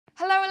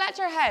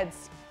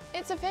Electroheads!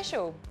 It's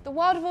official. The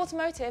world of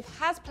automotive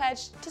has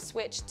pledged to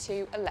switch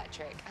to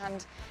electric,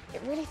 and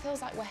it really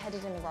feels like we're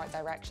headed in the right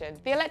direction.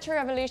 The electro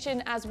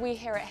revolution, as we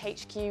here at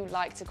HQ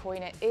like to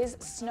coin it, is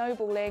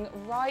snowballing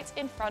right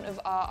in front of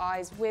our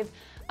eyes with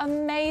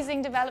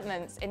amazing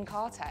developments in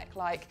car tech,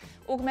 like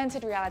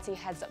augmented reality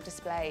heads-up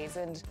displays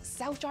and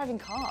self-driving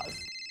cars.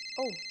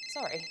 Oh,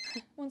 sorry,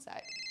 one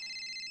sec.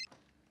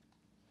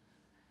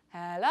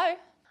 Hello?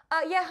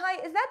 Yeah, hi,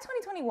 is that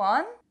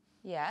 2021?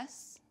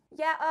 Yes.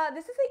 Yeah,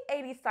 this is the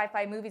 80s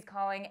sci-fi movies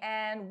calling,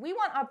 and we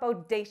want our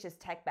bodacious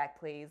tech back,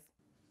 please.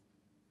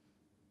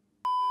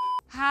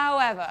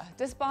 However,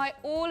 despite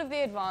all of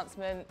the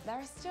advancement, there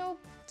are still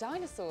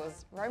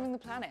dinosaurs roaming the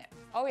planet.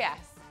 Oh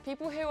yes,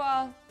 people who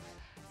are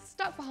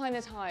stuck behind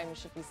the times,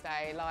 should we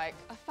say, like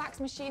a fax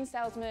machine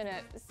salesman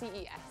at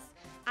CES.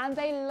 And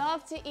they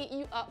love to eat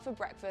you up for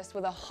breakfast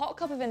with a hot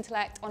cup of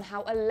intellect on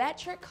how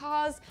electric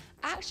cars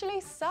actually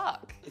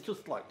suck. It's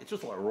just like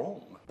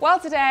wrong. Well,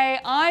 today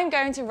I'm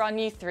going to run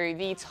you through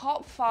the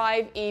top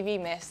 5 EV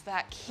myths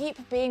that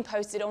keep being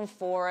posted on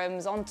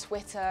forums, on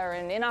Twitter,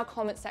 and in our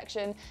comment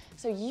section,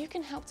 so you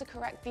can help to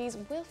correct these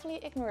willfully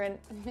ignorant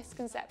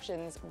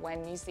misconceptions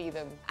when you see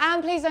them.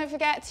 And please don't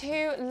forget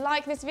to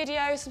like this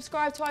video,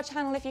 subscribe to our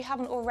channel if you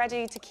haven't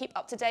already to keep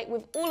up to date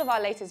with all of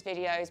our latest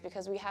videos,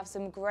 because we have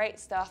some great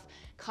stuff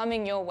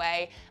coming your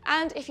way.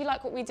 And if you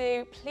like what we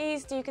do,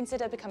 please do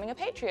consider becoming a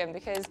Patreon,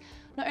 because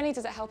not only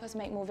does it help us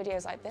make more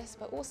videos like this,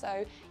 but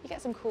also you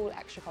get some cool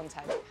extra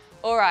content.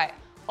 All right,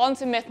 on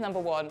to myth number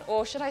 1,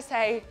 or should I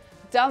say,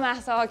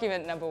 dumbass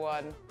argument number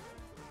 1.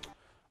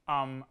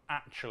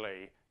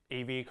 Actually,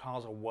 EV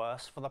cars are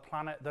worse for the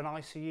planet than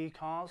ICE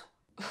cars?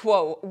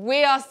 Whoa,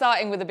 we are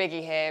starting with a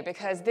biggie here,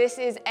 because this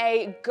is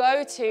a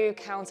go-to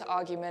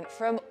counter-argument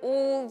from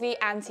all the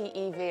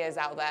anti-EVers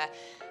out there.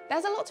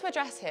 There's a lot to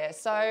address here,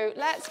 so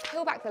let's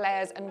peel back the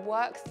layers and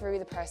work through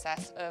the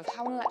process of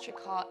how an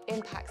electric car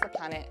impacts the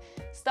planet,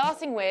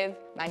 starting with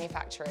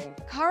manufacturing.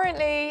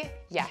 Currently,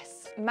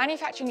 yes,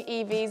 manufacturing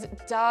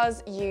EVs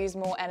does use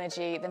more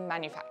energy than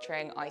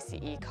manufacturing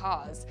ICE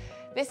cars.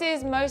 This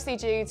is mostly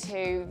due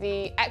to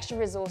the extra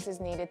resources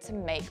needed to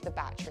make the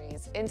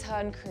batteries, in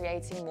turn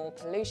creating more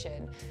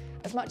pollution,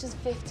 as much as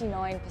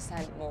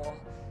 59% more.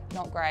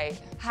 Not great.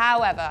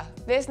 However,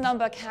 this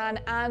number can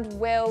and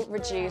will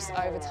reduce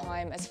over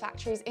time as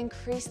factories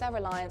increase their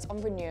reliance on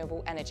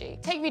renewable energy.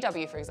 Take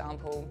VW, for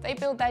example. They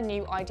build their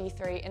new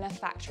ID.3 in a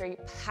factory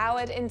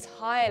powered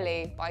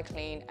entirely by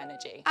clean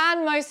energy.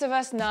 And most of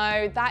us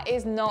know that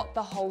is not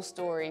the whole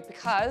story,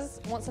 because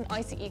once an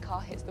ICE car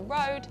hits the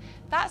road,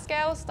 that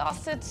scale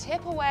starts to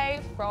tip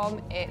away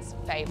from its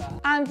favor.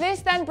 And this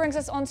then brings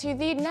us on to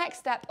the next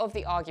step of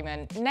the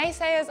argument.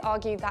 Naysayers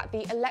argue that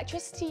the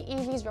electricity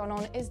EVs run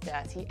on is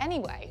dirty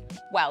anyway.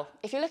 Well,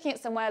 if you're looking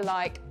at somewhere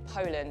like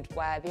Poland,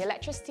 where the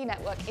electricity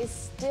network is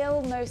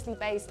still mostly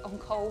based on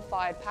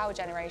coal-fired power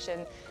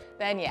generation,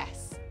 then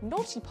yes,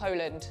 naughty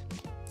Poland.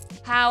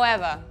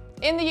 However,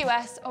 in the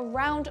US,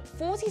 around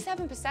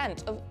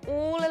 47% of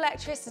all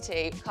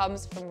electricity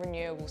comes from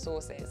renewable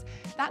sources.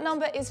 That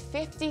number is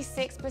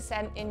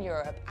 56% in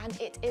Europe, and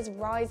it is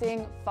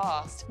rising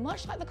fast,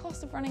 much like the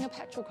cost of running a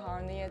petrol car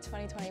in the year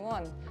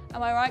 2021.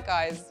 Am I right,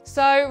 guys?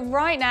 So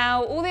right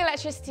now, all the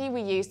electricity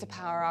we use to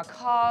power our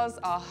cars,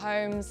 our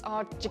homes,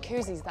 our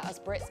jacuzzis that us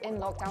Brits in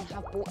lockdown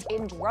have bought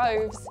in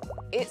droves,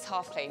 it's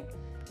half clean.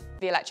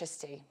 The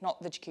electricity,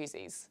 not the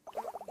jacuzzis.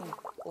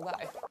 Although.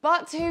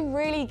 But to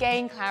really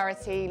gain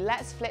clarity,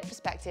 let's flip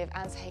perspective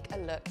and take a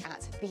look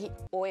at the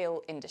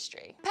oil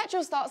industry.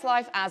 Petrol starts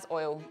life as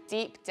oil,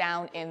 deep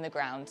down in the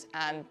ground.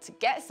 And to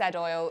get said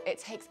oil, it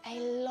takes a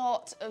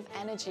lot of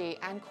energy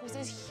and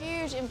causes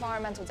huge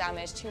environmental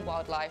damage to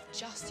wildlife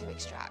just to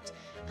extract.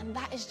 And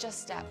that is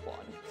just step 1.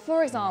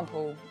 For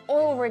example,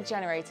 oil rig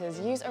generators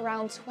use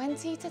around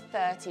 20 to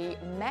 30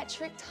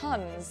 metric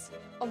tons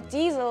of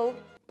diesel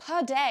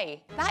per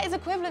day. That is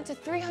equivalent to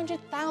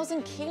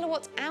 300,000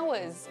 kilowatt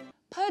hours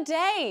per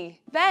day.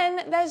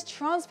 Then there's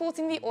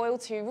transporting the oil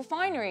to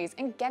refineries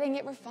and getting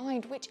it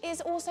refined, which is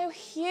also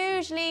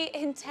hugely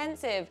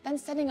intensive. Then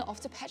sending it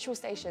off to petrol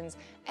stations.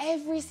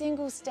 Every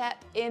single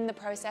step in the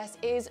process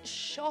is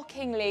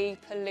shockingly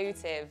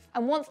pollutive.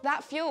 And once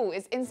that fuel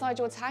is inside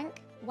your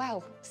tank,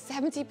 well,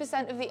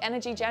 70% of the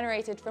energy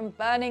generated from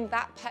burning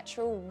that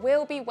petrol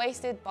will be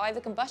wasted by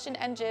the combustion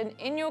engine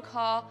in your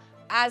car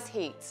as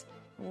heat.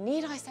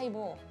 Need I say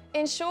more?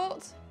 In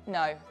short,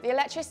 no, the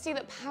electricity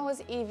that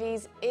powers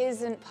EVs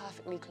isn't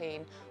perfectly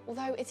clean,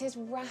 although it is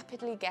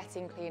rapidly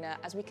getting cleaner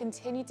as we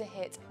continue to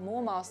hit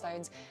more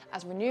milestones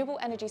as renewable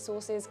energy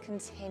sources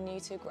continue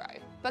to grow.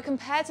 But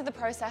compared to the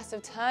process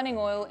of turning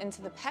oil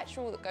into the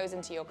petrol that goes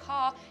into your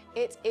car,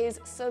 it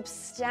is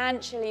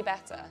substantially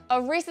better.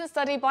 A recent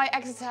study by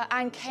Exeter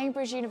and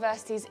Cambridge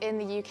universities in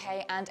the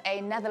UK and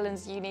a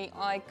Netherlands uni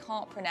I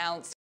can't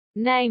pronounce,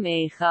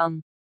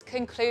 Nijmegen,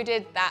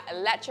 concluded that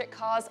electric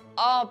cars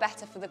are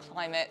better for the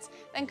climate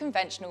than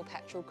conventional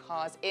petrol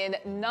cars in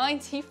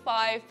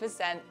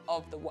 95%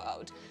 of the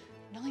world.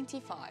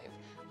 95.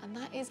 and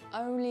that is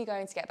only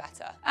going to get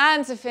better.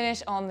 And to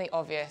finish on the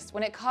obvious,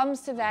 when it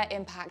comes to their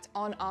impact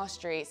on our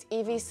streets,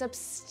 EVs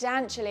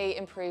substantially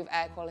improve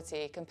air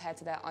quality compared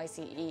to their ICE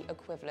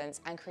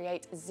equivalents and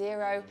create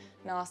zero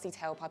nasty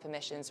tailpipe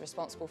emissions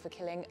responsible for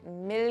killing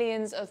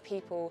millions of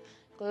people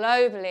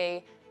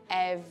globally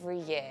every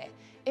year.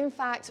 In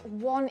fact,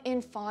 1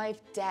 in 5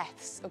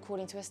 deaths,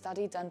 according to a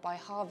study done by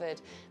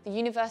Harvard, the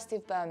University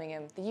of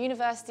Birmingham, the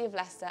University of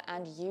Leicester,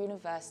 and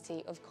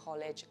University of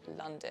College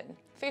London.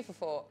 Food for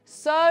thought.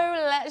 So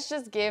let's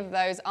just give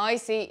those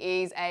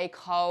ICEs a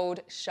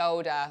cold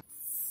shoulder.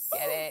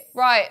 Get it?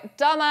 Right,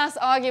 dumbass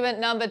argument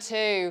number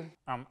 2.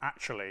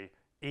 Actually,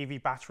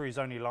 EV batteries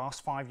only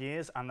last 5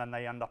 years and then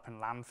they end up in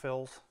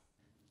landfills.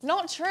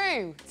 Not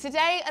true.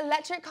 Today,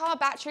 electric car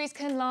batteries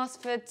can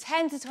last for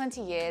 10 to 20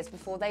 years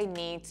before they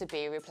need to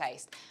be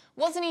replaced.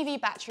 Once an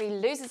EV battery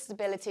loses its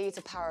ability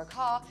to power a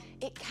car,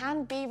 it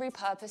can be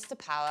repurposed to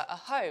power a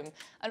home,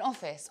 an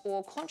office,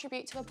 or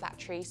contribute to a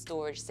battery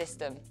storage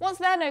system. Once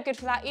they're no good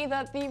for that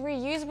either, the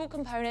reusable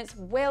components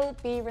will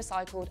be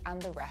recycled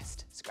and the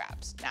rest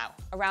scrapped. Now,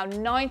 around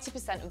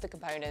 90% of the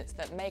components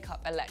that make up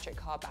electric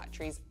car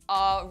batteries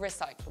are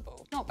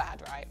recyclable. Not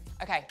bad, right?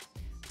 Okay,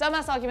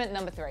 dumbass argument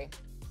number 3.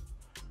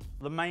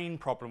 The main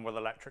problem with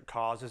electric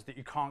cars is that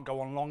you can't go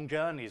on long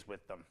journeys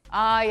with them.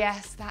 Ah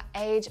yes, that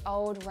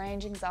age-old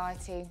range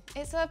anxiety.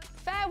 It's a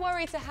fair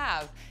worry to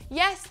have.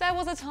 Yes, there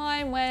was a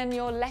time when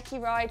your Lecky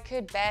ride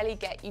could barely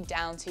get you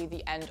down to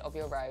the end of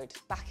your road,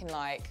 back in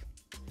like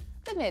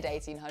the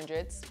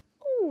mid-1800s.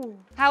 Ooh.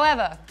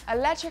 However,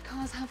 electric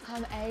cars have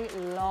come a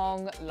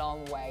long,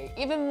 long way,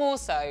 even more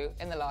so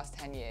in the last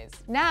 10 years.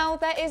 Now,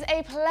 there is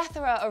a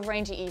plethora of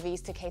rangy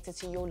EVs to cater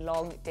to your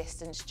long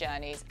distance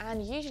journeys,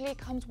 and usually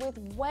comes with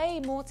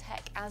way more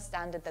tech as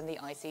standard than the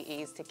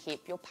ICEs to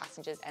keep your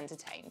passengers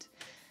entertained.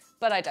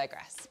 But I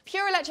digress.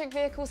 Pure electric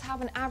vehicles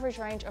have an average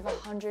range of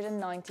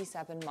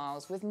 197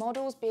 miles, with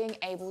models being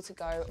able to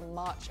go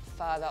much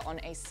further on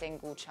a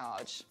single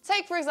charge.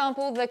 Take, for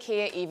example, the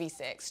Kia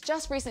EV6,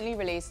 just recently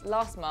released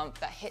last month,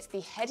 that hits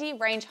the heady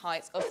range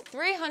heights of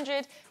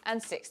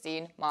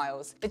 316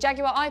 miles. The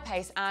Jaguar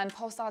I-Pace and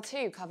Polestar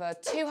 2 cover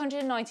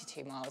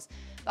 292 miles.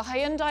 The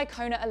Hyundai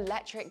Kona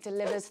Electric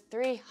delivers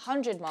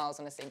 300 miles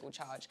on a single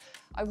charge.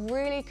 I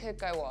really could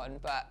go on,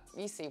 but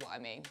you see what I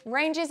mean.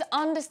 Range is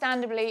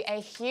understandably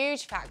a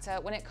huge factor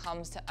when it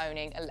comes to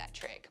owning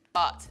electric.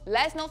 But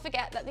let's not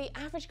forget that the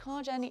average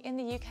car journey in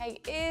the UK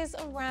is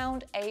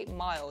around 8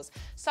 miles.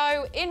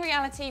 So in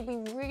reality, we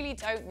really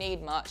don't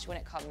need much when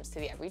it comes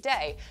to the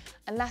everyday,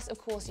 unless of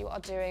course you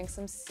are doing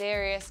some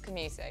serious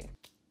commuting.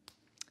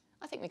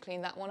 I think we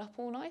cleaned that one up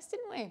all nice,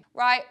 didn't we?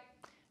 Right,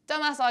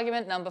 dumbass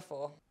argument number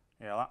 4.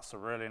 Yeah, that's a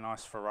really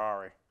nice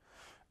Ferrari.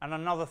 And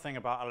another thing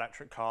about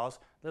electric cars,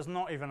 there's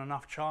not even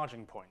enough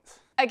charging points.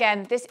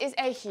 Again, this is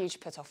a huge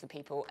put off for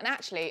people, and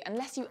actually,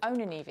 unless you own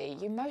an EV,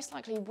 you most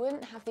likely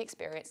wouldn't have the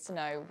experience to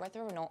know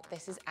whether or not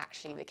this is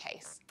actually the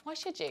case. Why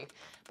should you?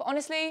 But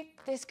honestly,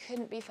 this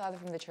couldn't be further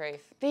from the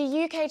truth.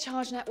 The UK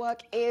charge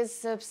network is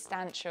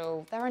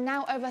substantial. There are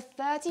now over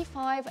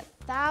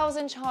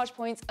 35,000 charge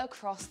points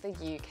across the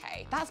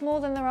UK. That's more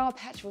than there are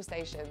petrol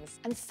stations,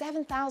 and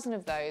 7,000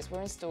 of those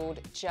were installed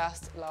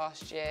just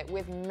last year,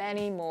 with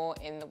many more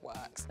in the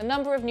works. The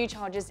number of new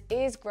chargers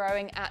is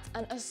growing at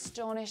an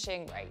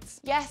astonishing rate.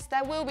 Yes,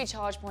 there will be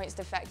charge points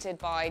defected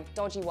by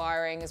dodgy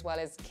wiring, as well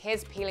as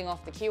kids peeling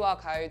off the QR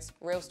codes,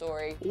 real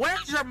story.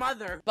 Where's your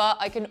mother? But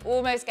I can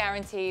almost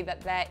guarantee that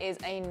there is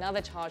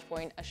another charge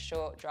point a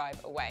short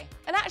drive away.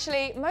 And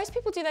actually, most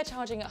people do their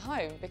charging at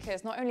home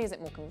because not only is it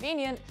more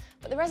convenient,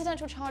 but the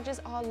residential chargers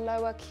are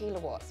lower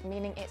kilowatts,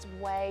 meaning it's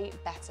way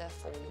better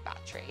for your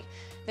battery.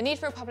 The need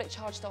for a public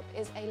charge stop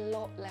is a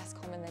lot less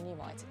common than you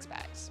might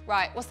expect.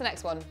 Right, what's the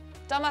next one?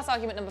 Dumbass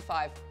argument number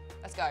 5.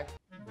 Let's go.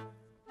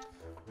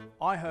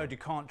 I heard you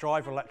can't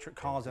drive electric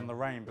cars in the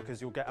rain because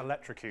you'll get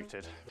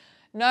electrocuted.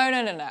 No.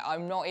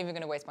 I'm not even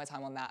going to waste my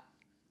time on that.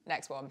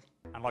 Next one.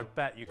 And I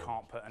bet you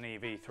can't put an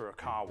EV through a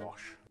car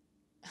wash.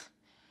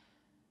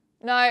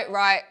 No,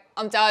 right,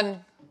 I'm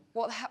done.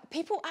 What the hell?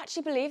 People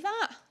actually believe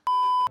that?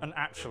 And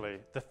actually,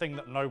 the thing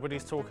that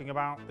nobody's talking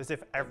about is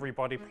if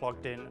everybody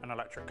plugged in an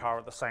electric car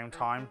at the same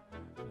time,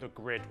 the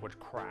grid would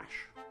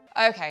crash.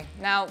 Okay,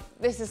 now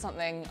this is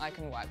something I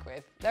can work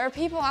with. There are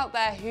people out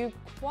there who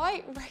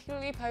quite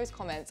regularly post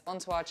comments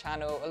onto our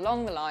channel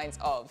along the lines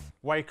of,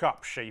 "Wake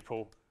up,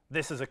 sheeple.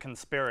 This is a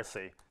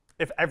conspiracy.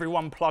 If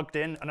everyone plugged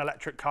in an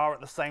electric car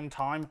at the same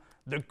time,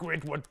 the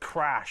grid would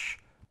crash.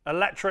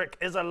 Electric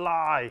is a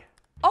lie."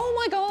 oh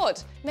my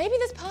god, maybe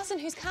this person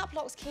whose cap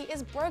lock's key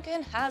is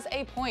broken has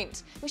a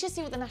point. We should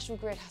see what the National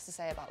Grid has to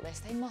say about this.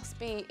 They must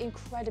be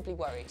incredibly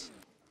worried.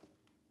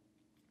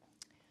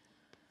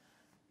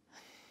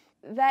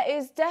 There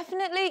is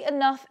definitely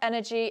enough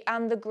energy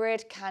and the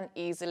grid can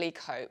easily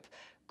cope.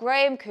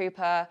 Graham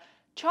Cooper,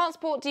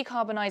 Transport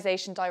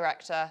Decarbonisation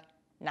Director,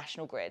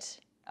 National Grid.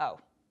 Oh.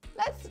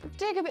 Let's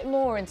dig a bit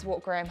more into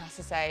what Graham has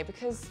to say,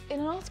 because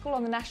in an article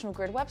on the National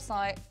Grid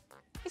website,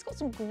 he's got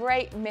some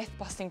great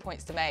myth-busting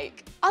points to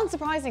make.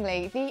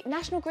 Unsurprisingly, the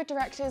National Grid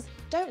directors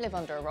don't live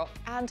under a rock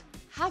and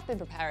have been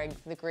preparing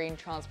for the green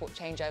transport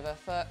changeover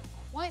for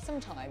quite some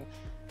time.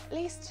 At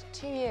least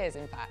 2 years,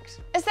 in fact.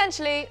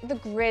 Essentially, the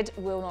grid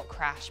will not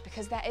crash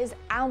because there is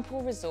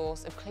ample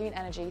resource of clean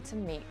energy to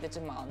meet the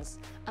demands.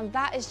 And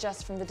that is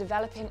just from the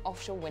developing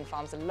offshore wind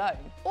farms alone.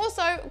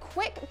 Also,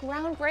 quick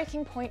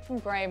groundbreaking point from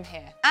Graham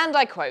here. And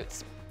I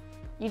quote,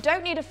 "You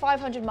don't need a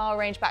 500-mile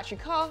range battery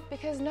car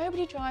because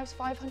nobody drives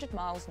 500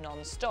 miles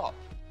non-stop."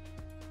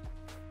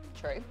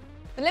 True.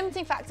 The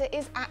limiting factor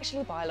is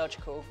actually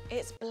biological.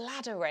 It's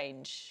bladder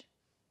range.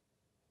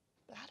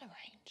 Bladder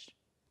range.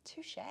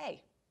 Touché.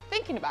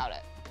 Thinking about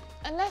it,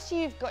 unless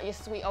you've got your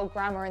sweet old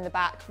grandma in the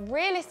back,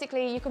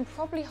 realistically, you can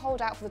probably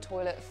hold out for the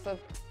toilet for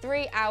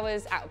 3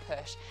 hours at a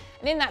push.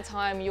 And in that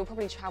time, you'll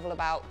probably travel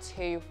about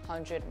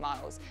 200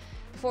 miles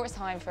before it's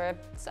time for a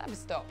service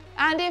stop.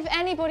 And if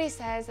anybody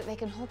says that they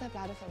can hold their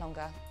bladder for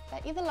longer,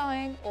 they're either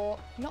lying or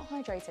not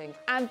hydrating.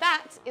 And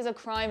that is a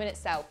crime in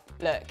itself.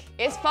 Look,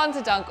 it's fun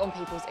to dunk on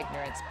people's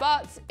ignorance,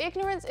 but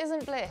ignorance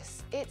isn't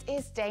bliss. It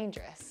is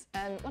dangerous.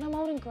 And when I'm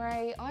old and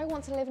grey, I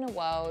want to live in a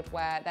world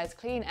where there's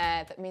clean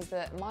air that means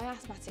that my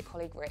asthmatic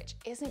colleague Rich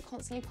isn't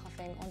constantly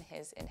puffing on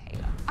his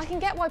inhaler. I can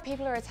get why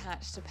people are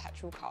attached to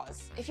petrol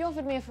cars. If you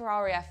offered me a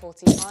Ferrari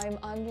F40, I'm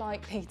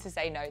unlikely to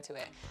say no to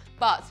it.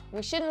 But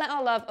we shouldn't let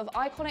our love of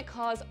iconic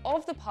cars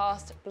of the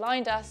past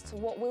blind us to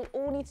what we'll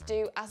all need to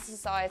do as a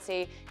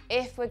society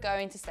if we're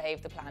going to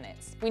save the planet.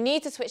 We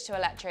need to switch to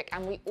electric,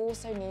 and we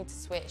also need to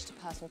switch to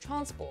personal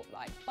transport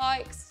like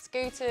bikes,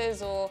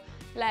 scooters, or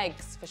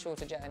legs for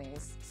shorter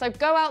journeys. So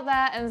go out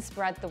there and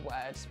spread the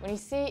word. When you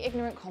see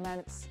ignorant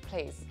comments,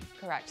 please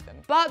correct them.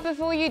 But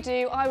before you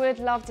do, I would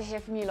love to hear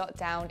from you lot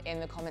down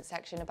in the comment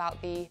section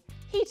about the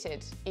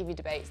heated EV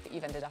debates that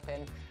you've ended up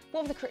in.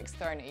 What have the critics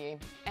thrown at you?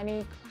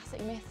 Any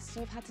classic myths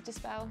you've had to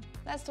dispel?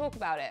 Let's talk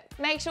about it.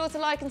 Make sure to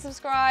like and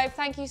subscribe.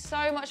 Thank you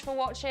so much for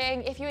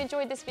watching. If you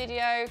enjoyed this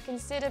video,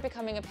 consider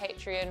becoming a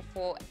Patreon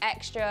for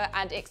extra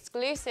and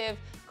exclusive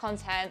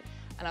content,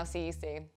 and I'll see you soon.